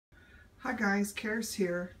Hi guys, Karis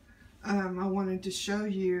here. I wanted to show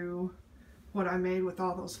you what I made with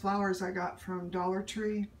all those flowers I got from Dollar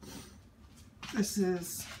Tree. This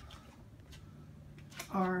is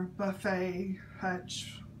our buffet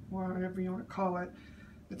hutch, whatever you want to call it.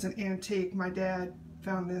 It's an antique. My dad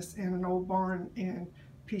found this in an old barn and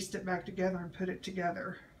pieced it back together and put it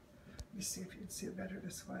together. Let me see if you can see it better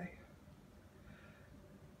this way.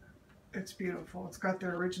 It's beautiful. It's got the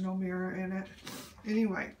original mirror in it.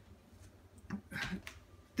 Anyway,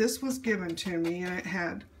 this was given to me and it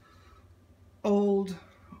had old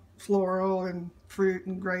floral and fruit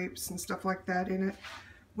and grapes and stuff like that in it,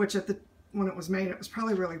 which when it was made it was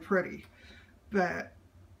probably really pretty, but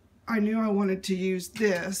I knew I wanted to use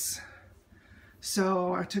this,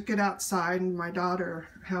 so I took it outside and my daughter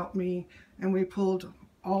helped me and we pulled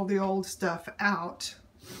all the old stuff out,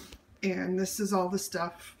 and this is all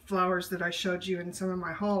the flowers that I showed you in some of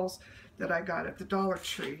my hauls that I got at the Dollar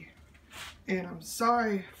Tree. And I'm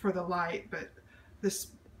sorry for the light, but this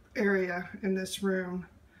area in this room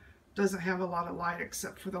doesn't have a lot of light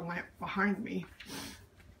except for the lamp behind me.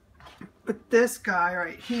 But this guy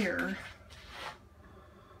right here,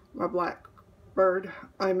 my black bird,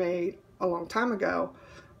 I made a long time ago.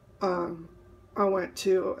 I went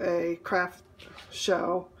to a craft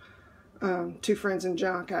show, Two Friends and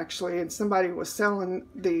Junk actually, and somebody was selling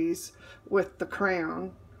these with the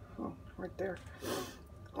crown, right there,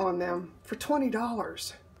 on them for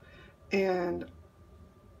 $20, and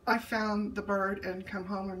I found the bird and come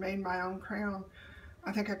home and made my own crown.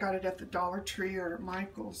 I think I got it at the Dollar Tree or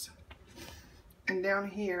Michael's. And down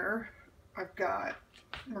here I've got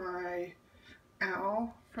my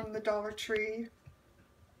owl from the Dollar Tree.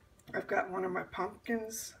 I've got one of my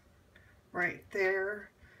pumpkins right there.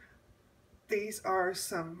 These are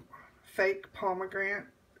some fake pomegranate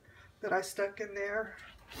that I stuck in there.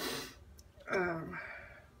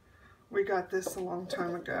 We got this a long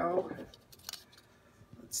time ago.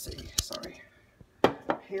 Let's see, sorry.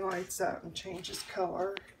 He lights up and changes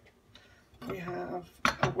color. We have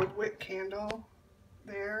a wood wick candle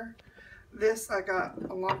there. This I got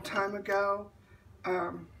a long time ago.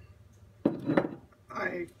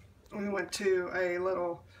 We went to a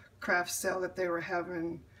little craft sale that they were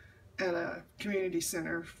having at a community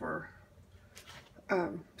center for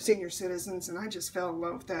senior citizens, and I just fell in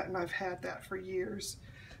love with that, and I've had that for years.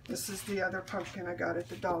 This is the other pumpkin I got at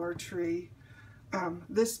the Dollar Tree.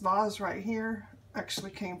 This vase right here actually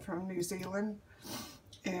came from New Zealand,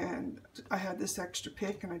 and I had this extra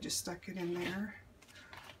pick and I just stuck it in there.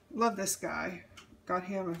 Love this guy. Got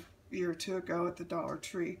him a year or two ago at the Dollar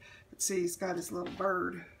Tree. But see, he's got his little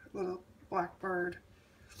bird, little black bird.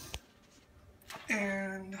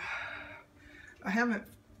 And I haven't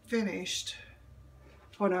finished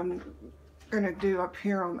what I'm going to do up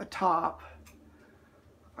here on the top.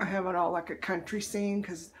 I have it all like a country scene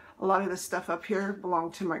because a lot of the stuff up here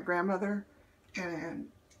belonged to my grandmother, and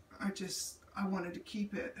I wanted to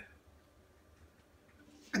keep it.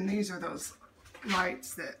 And these are those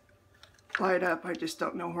lights that light up. I just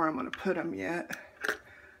don't know where I'm going to put them yet.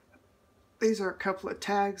 These are a couple of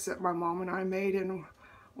tags that my mom and I made in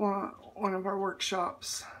one of our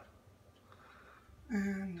workshops.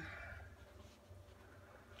 And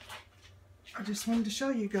I just wanted to show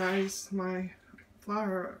you guys my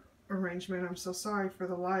flower arrangement. I'm so sorry for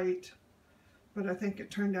the light, but I think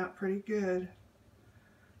it turned out pretty good.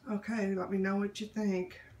 Okay, let me know what you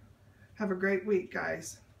think. Have a great week,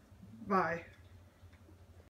 guys. Bye.